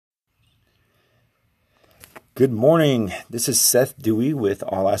Good morning. This is Seth Dewey with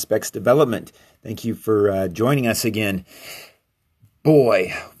All Aspects Development. Thank you for joining us again.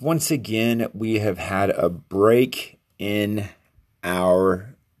 Boy, once again, we have had a break in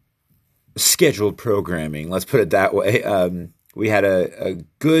our scheduled programming. Let's put it that way. We had a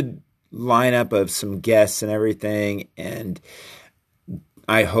good lineup of some guests and everything, and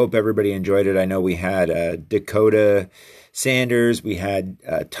I hope everybody enjoyed it. I know we had Dakota Sanders, we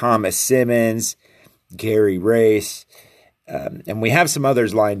had Thomas Simmons, Gary Race, and we have some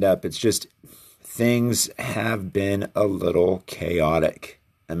others lined up. It's just things have been a little chaotic.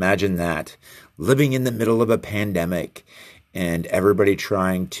 Imagine that. Living in the middle of a pandemic and everybody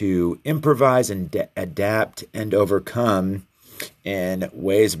trying to improvise and adapt and overcome in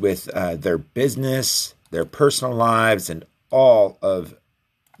ways with their business, their personal lives, and all of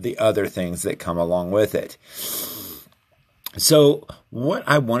the other things that come along with it. So what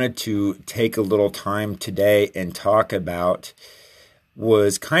I wanted to take a little time today and talk about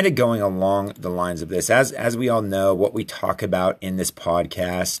was kind of going along the lines of this. As we all know, what we talk about in this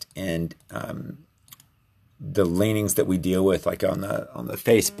podcast and the leanings that we deal with, like on the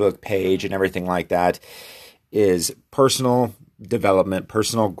Facebook page and everything like that, is personal development,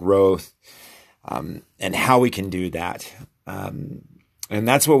 personal growth, and how we can do that. And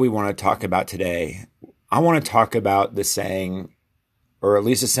that's what we want to talk about today. I want to talk about the saying, or at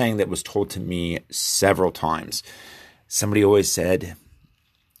least a saying that was told to me several times. Somebody always said,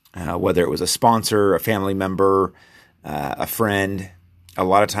 whether it was a sponsor, a family member, a friend, a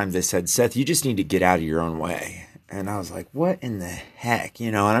lot of times they said, Seth, you just need to get out of your own way. And I was like, what in the heck?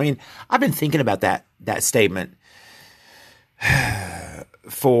 And I mean, I've been thinking about that statement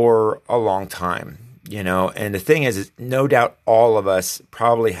for a long time. And the thing is no doubt all of us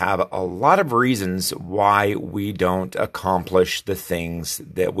probably have a lot of reasons why we don't accomplish the things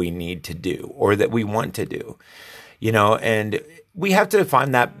that we need to do or that we want to do, and we have to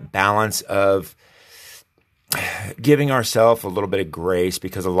find that balance of giving ourselves a little bit of grace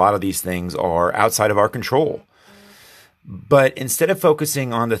because a lot of these things are outside of our control. But instead of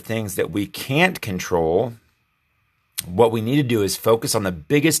focusing on the things that we can't control, what we need to do is focus on the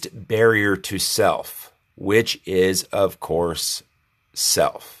biggest barrier to self, which is, of course,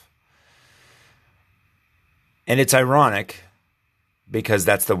 self. And it's ironic because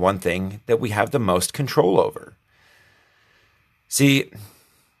that's the one thing that we have the most control over. See,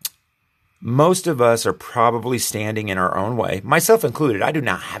 most of us are probably standing in our own way, myself included. I do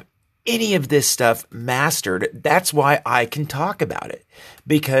not have any of this stuff mastered. That's why I can talk about it,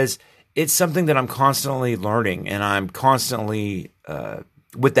 because it's something that I'm constantly learning, and I'm constantly,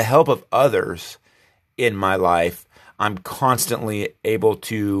 with the help of others in my life, I'm constantly able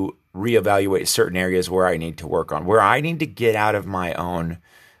to reevaluate certain areas where I need to work on, where I need to get out of my own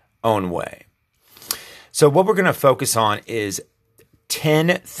way. So what we're going to focus on is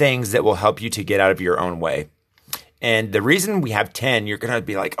 10 things that will help you to get out of your own way. And the reason we have 10, you're going to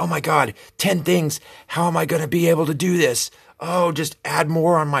be like, oh my God, 10 things. How am I going to be able to do this? Oh, just add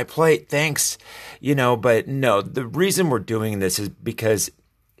more on my plate. Thanks. But no, the reason we're doing this is because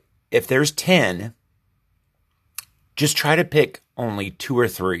if there's 10, just try to pick only 2 or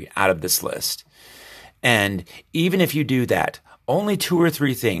 3 out of this list. And even if you do that, only 2 or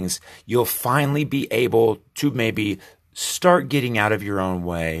 3 things, you'll finally be able to maybe start getting out of your own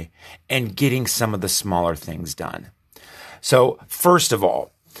way and getting some of the smaller things done. So first of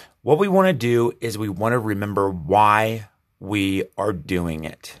all, what we want to do is we want to remember why we are doing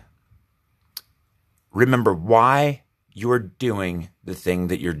it. Remember why you're doing the thing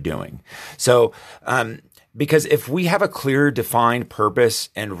that you're doing. So, because if we have a clear, defined purpose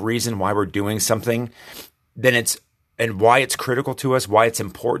and reason why we're doing something, then and why it's critical to us, why it's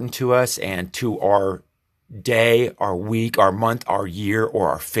important to us and to our day, our week, our month, our year, or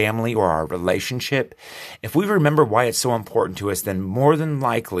our family, or our relationship. If we remember why it's so important to us, then more than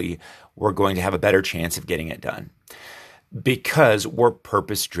likely we're going to have a better chance of getting it done. Because we're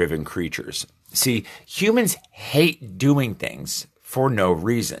purpose-driven creatures. See, humans hate doing things for no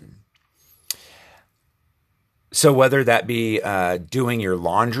reason. So whether that be doing your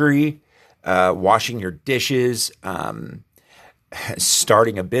laundry, washing your dishes,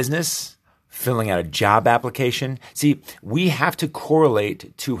 starting a business, filling out a job application. See, we have to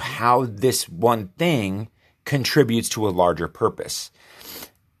correlate to how this one thing contributes to a larger purpose.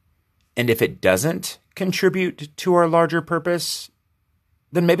 And if it doesn't contribute to our larger purpose,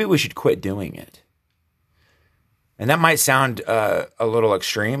 then maybe we should quit doing it. And that might sound a little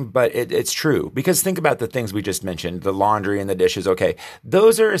extreme, but it's true. Because think about the things we just mentioned, the laundry and the dishes. Okay,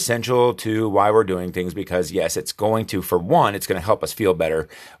 those are essential to why we're doing things because, yes, it's going to, for one, it's going to help us feel better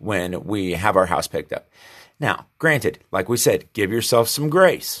when we have our house picked up. Now, granted, like we said, give yourself some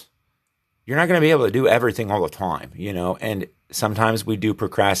grace. You're not going to be able to do everything all the time, and sometimes we do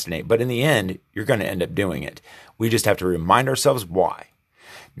procrastinate. But in the end, you're going to end up doing it. We just have to remind ourselves why.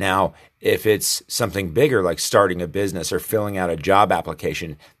 Now, if it's something bigger like starting a business or filling out a job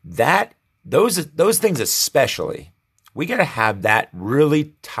application, those things especially, we got to have that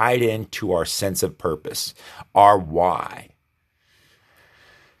really tied into our sense of purpose, our why.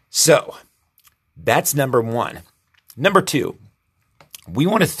 So that's number one. Number two, we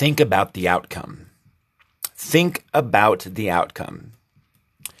want to think about the outcome. Think about the outcome.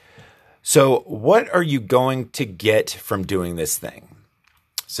 So what are you going to get from doing this thing?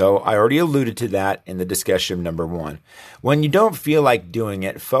 So I already alluded to that in the discussion of number one. When you don't feel like doing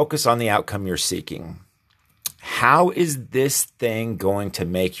it, focus on the outcome you're seeking. How is this thing going to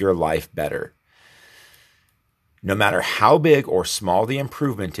make your life better? No matter how big or small the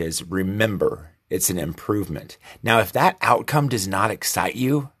improvement is, remember, it's an improvement. Now, if that outcome does not excite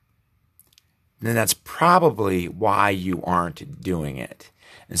you, then that's probably why you aren't doing it.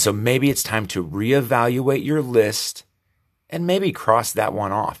 And so maybe it's time to reevaluate your list and maybe cross that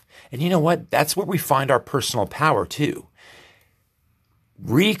one off. And you know what? That's where we find our personal power too.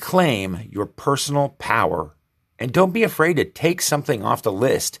 Reclaim your personal power and don't be afraid to take something off the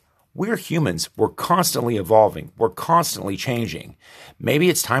list. We're humans. We're constantly evolving. We're constantly changing. Maybe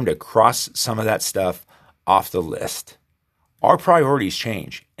it's time to cross some of that stuff off the list. Our priorities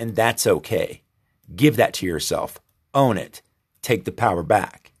change, and that's okay. Give that to yourself. Own it. Take the power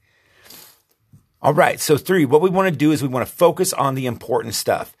back. All right, so 3, what we want to do is we want to focus on the important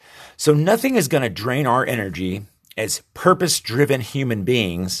stuff. So nothing is going to drain our energy as purpose-driven human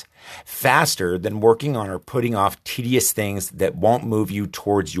beings faster than working on or putting off tedious things that won't move you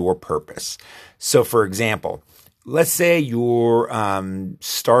towards your purpose. So for example, let's say you're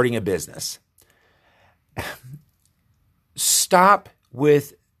starting a business. Stop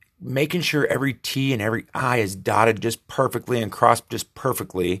with making sure every T and every I is dotted just perfectly and crossed just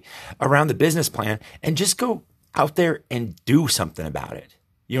perfectly around the business plan and just go out there and do something about it.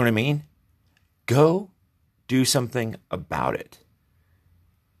 You know what I mean? Go do something about it.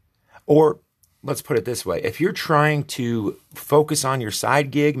 Or let's put it this way. If you're trying to focus on your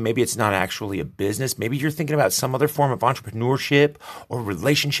side gig, maybe it's not actually a business. Maybe you're thinking about some other form of entrepreneurship or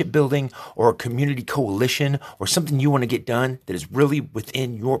relationship building or a community coalition or something you want to get done that is really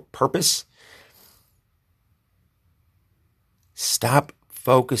within your purpose. Stop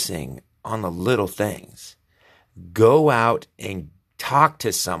focusing on the little things. Go out and talk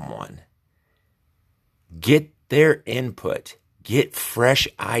to someone. Get their input. Get fresh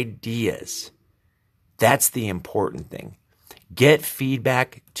ideas. That's the important thing. Get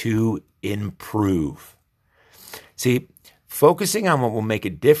feedback to improve. See, focusing on what will make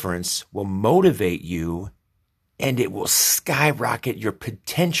a difference will motivate you and it will skyrocket your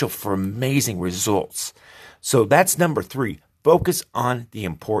potential for amazing results. So that's number 3. Focus on the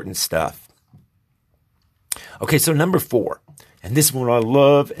important stuff. Okay, so number 4, and this one I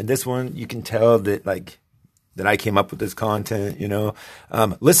love, and this one you can tell that that I came up with this content,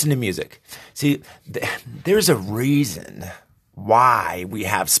 listen to music. See, there's a reason why we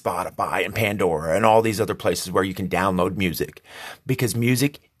have Spotify and Pandora and all these other places where you can download music, because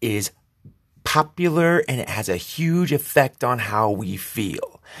music is popular and it has a huge effect on how we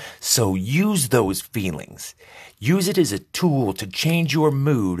feel. So use those feelings. Use it as a tool to change your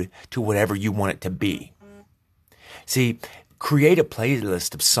mood to whatever you want it to be. See, create a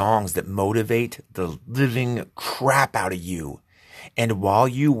playlist of songs that motivate the living crap out of you. And while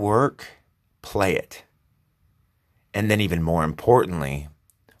you work, play it. And then even more importantly,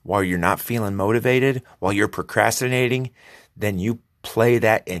 while you're not feeling motivated, while you're procrastinating, then you play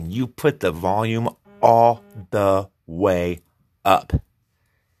that and you put the volume all the way up.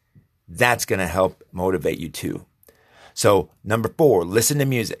 That's going to help motivate you too. So number 4, listen to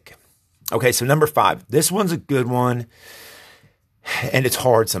music. Okay, so number 5, this one's a good one. And it's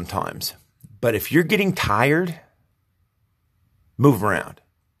hard sometimes. But if you're getting tired, move around.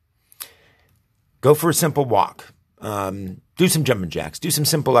 Go for a simple walk. Do some jumping jacks. Do some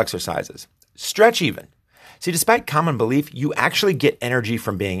simple exercises. Stretch even. See, despite common belief, you actually get energy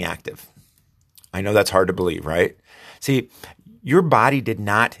from being active. I know that's hard to believe, right? See, your body did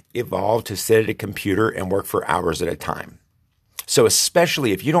not evolve to sit at a computer and work for hours at a time. So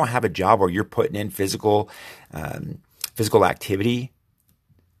especially if you don't have a job where you're putting in physical activity,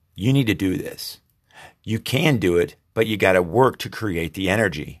 you need to do this. You can do it but you got to work to create the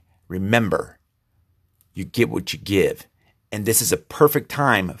energy. Remember, you get what you give. And this is a perfect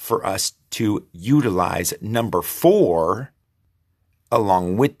time for us to utilize number 4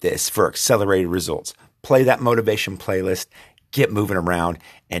 along with this for accelerated results. Play that motivation playlist, get moving around,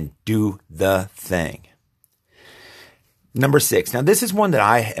 and do the thing. Number 6. Now, this is one that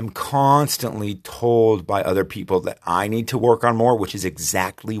I am constantly told by other people that I need to work on more, which is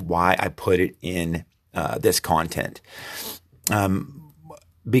exactly why I put it in this content.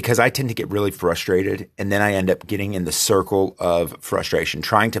 Because I tend to get really frustrated, and then I end up getting in the circle of frustration,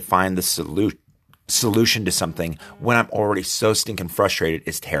 trying to find the solution to something when I'm already so stinking frustrated.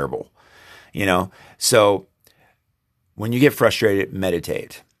 It's terrible, So when you get frustrated,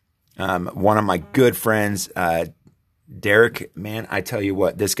 meditate. One of my good friends, Derek, man, I tell you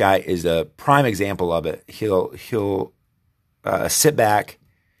what, this guy is a prime example of it. He'll sit back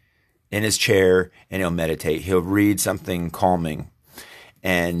in his chair and he'll meditate. He'll read something calming.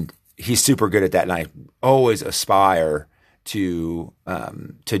 And he's super good at that. And I always aspire to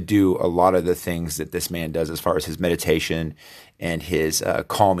do a lot of the things that this man does as far as his meditation and his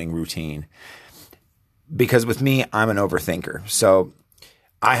calming routine. Because with me, I'm an overthinker. So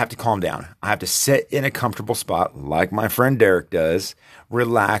I have to calm down. I have to sit in a comfortable spot like my friend Derek does,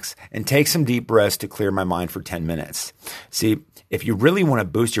 relax, and take some deep breaths to clear my mind for 10 minutes. See, if you really want to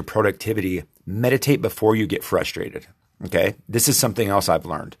boost your productivity, meditate before you get frustrated. Okay, this is something else I've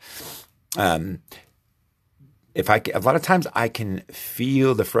learned. A lot of times I can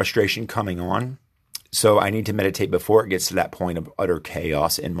feel the frustration coming on, so I need to meditate before it gets to that point of utter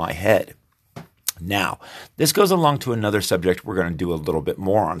chaos in my head. Now, this goes along to another subject we're going to do a little bit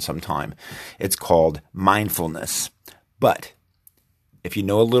more on sometime. It's called mindfulness. But if you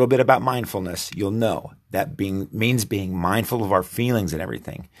know a little bit about mindfulness, you'll know that means being mindful of our feelings and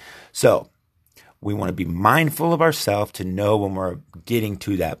everything. So we want to be mindful of ourselves to know when we're getting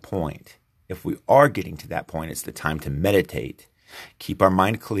to that point. If we are getting to that point, it's the time to meditate, keep our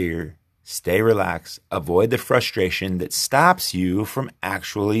mind clear, stay relaxed, avoid the frustration that stops you from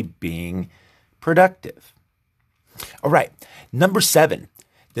actually being productive. All right, number 7.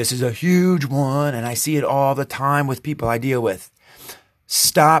 This is a huge one, and I see it all the time with people I deal with.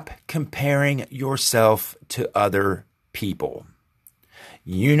 Stop comparing yourself to other people.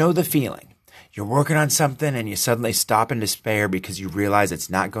 You know the feeling. You're working on something and you suddenly stop in despair because you realize it's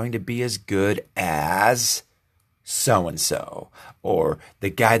not going to be as good as so-and-so, or the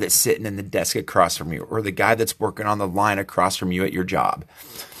guy that's sitting in the desk across from you, or the guy that's working on the line across from you at your job.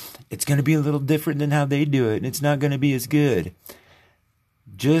 It's going to be a little different than how they do it, and it's not going to be as good.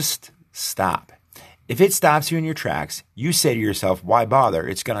 Just stop. If it stops you in your tracks, you say to yourself, why bother?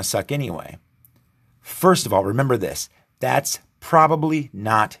 It's going to suck anyway. First of all, remember this. That's probably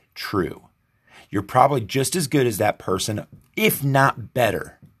not true. You're probably just as good as that person, if not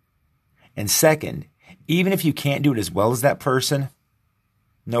better. And second, even if you can't do it as well as that person,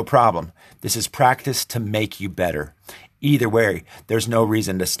 no problem. This is practice to make you better. Either way, there's no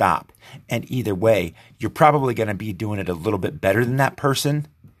reason to stop. And either way, you're probably going to be doing it a little bit better than that person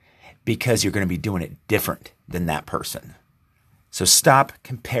because you're going to be doing it different than that person. So stop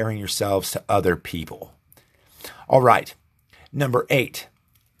comparing yourselves to other people. All right, number 8.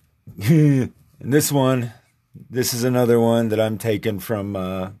 And this is another one that I'm taking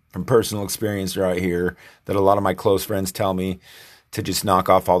from personal experience right here that a lot of my close friends tell me to just knock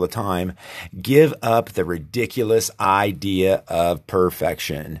off all the time. Give up the ridiculous idea of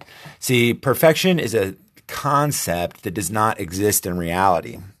perfection. See, perfection is a concept that does not exist in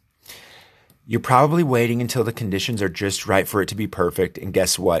reality. You're probably waiting until the conditions are just right for it to be perfect. And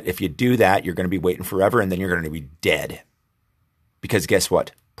guess what? If you do that, you're going to be waiting forever and then you're going to be dead. Because guess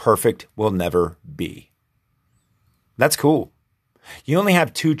what? Perfect will never be. That's cool. You only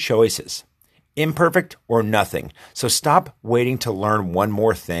have 2 choices, imperfect or nothing. So stop waiting to learn one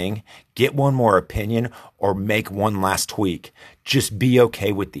more thing, get one more opinion, or make one last tweak. Just be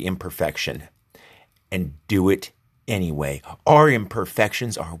okay with the imperfection and do it anyway. Our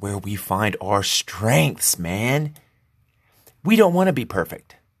imperfections are where we find our strengths, man. We don't want to be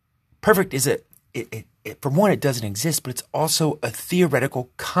perfect. Perfect is for one, it doesn't exist, but it's also a theoretical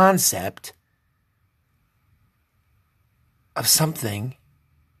concept of something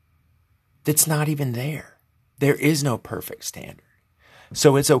that's not even there. There is no perfect standard.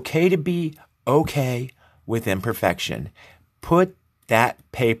 So it's okay to be okay with imperfection. Put that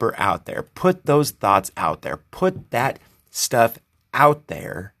paper out there. Put those thoughts out there. Put that stuff out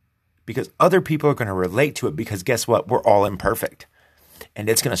there because other people are going to relate to it because guess what? We're all imperfect. And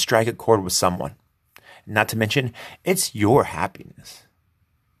it's going to strike a chord with someone. Not to mention, it's your happiness.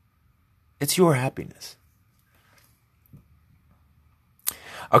 It's your happiness.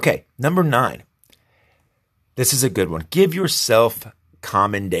 Okay, number 9. This is a good one. Give yourself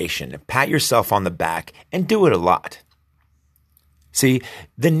commendation. Pat yourself on the back and do it a lot. See,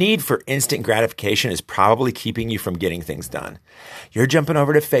 the need for instant gratification is probably keeping you from getting things done. You're jumping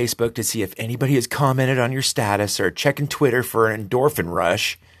over to Facebook to see if anybody has commented on your status or checking Twitter for an endorphin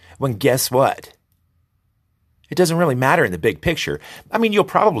rush, when guess what? It doesn't really matter in the big picture. I mean, you'll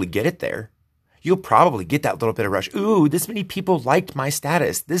probably get it there. You'll probably get that little bit of rush. Ooh, this many people liked my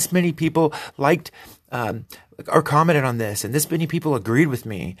status. This many people liked or commented on this, and this many people agreed with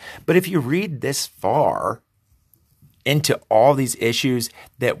me. But if you read this far into all these issues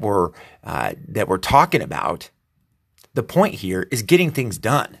that we're talking about, the point here is getting things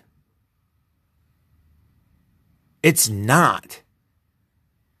done. It's not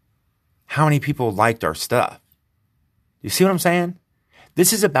how many people liked our stuff. You see what I'm saying?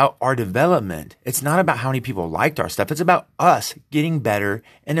 This is about our development. It's not about how many people liked our stuff. It's about us getting better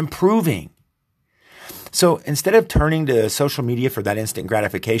and improving. So instead of turning to social media for that instant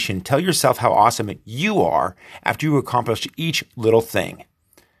gratification, tell yourself how awesome you are after you accomplish each little thing.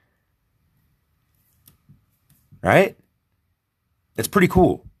 Right? It's pretty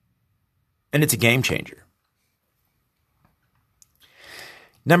cool. And it's a game changer.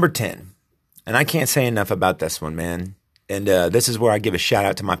 Number 10. And I can't say enough about this one, man. And this is where I give a shout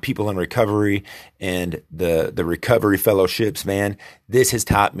out to my people in recovery and the recovery fellowships, man. This has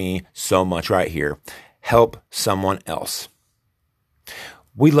taught me so much right here. Help someone else.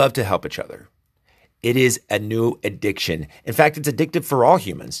 We love to help each other. It is a new addiction. In fact, it's addictive for all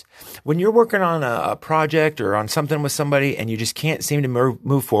humans. When you're working on a project or on something with somebody and you just can't seem to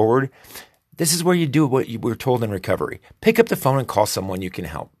move forward, this is where you do what you were told in recovery. Pick up the phone and call someone you can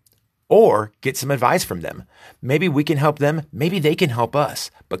help. Or get some advice from them. Maybe we can help them. Maybe they can help us.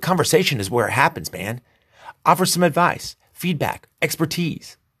 But conversation is where it happens, man. Offer some advice, feedback,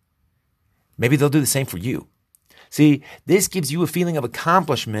 expertise. Maybe they'll do the same for you. See, this gives you a feeling of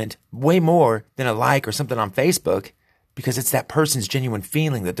accomplishment way more than a like or something on Facebook, because it's that person's genuine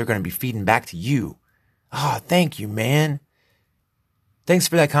feeling that they're going to be feeding back to you. Oh, thank you, man. Thanks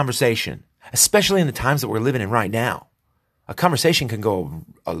for that conversation, especially in the times that we're living in right now. A conversation can go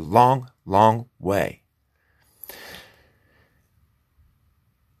a long, long way.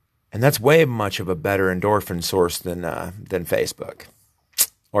 And that's way much of a better endorphin source than Facebook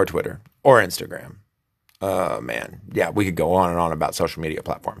or Twitter or Instagram. Man, yeah, we could go on and on about social media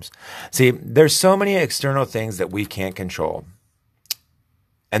platforms. See, there's so many external things that we can't control.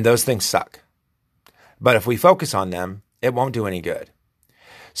 And those things suck. But if we focus on them, it won't do any good.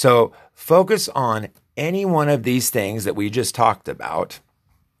 So focus on any one of these things that we just talked about.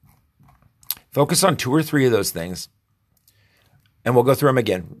 Focus on 2 or 3 of those things. And we'll go through them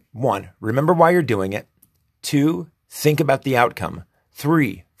again. 1, remember why you're doing it. 2, think about the outcome.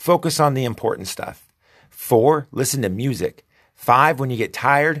 3, focus on the important stuff. 4, listen to music. 5, when you get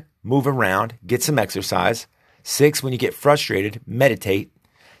tired, move around, get some exercise. 6, when you get frustrated, meditate.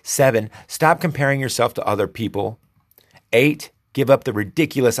 7, stop comparing yourself to other people. 8, give up the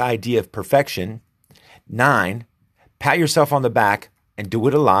ridiculous idea of perfection. 9, pat yourself on the back and do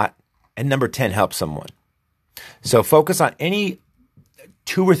it a lot. And number 10, help someone. So focus on any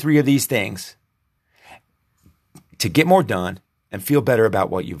 2 or 3 of these things to get more done and feel better about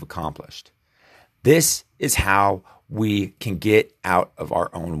what you've accomplished. This is how we can get out of our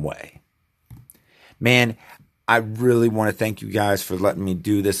own way. Man, I really want to thank you guys for letting me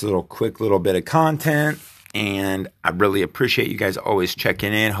do this quick little bit of content. And I really appreciate you guys always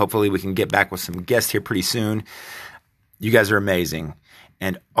checking in. Hopefully we can get back with some guests here pretty soon. You guys are amazing.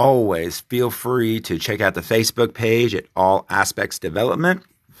 And always feel free to check out the Facebook page at All Aspects Development.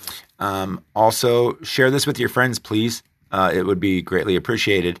 Also, share this with your friends, please. It would be greatly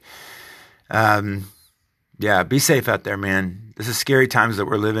appreciated. Yeah, be safe out there, man. This is scary times that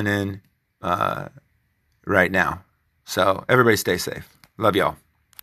we're living in right now. So everybody stay safe. Love y'all.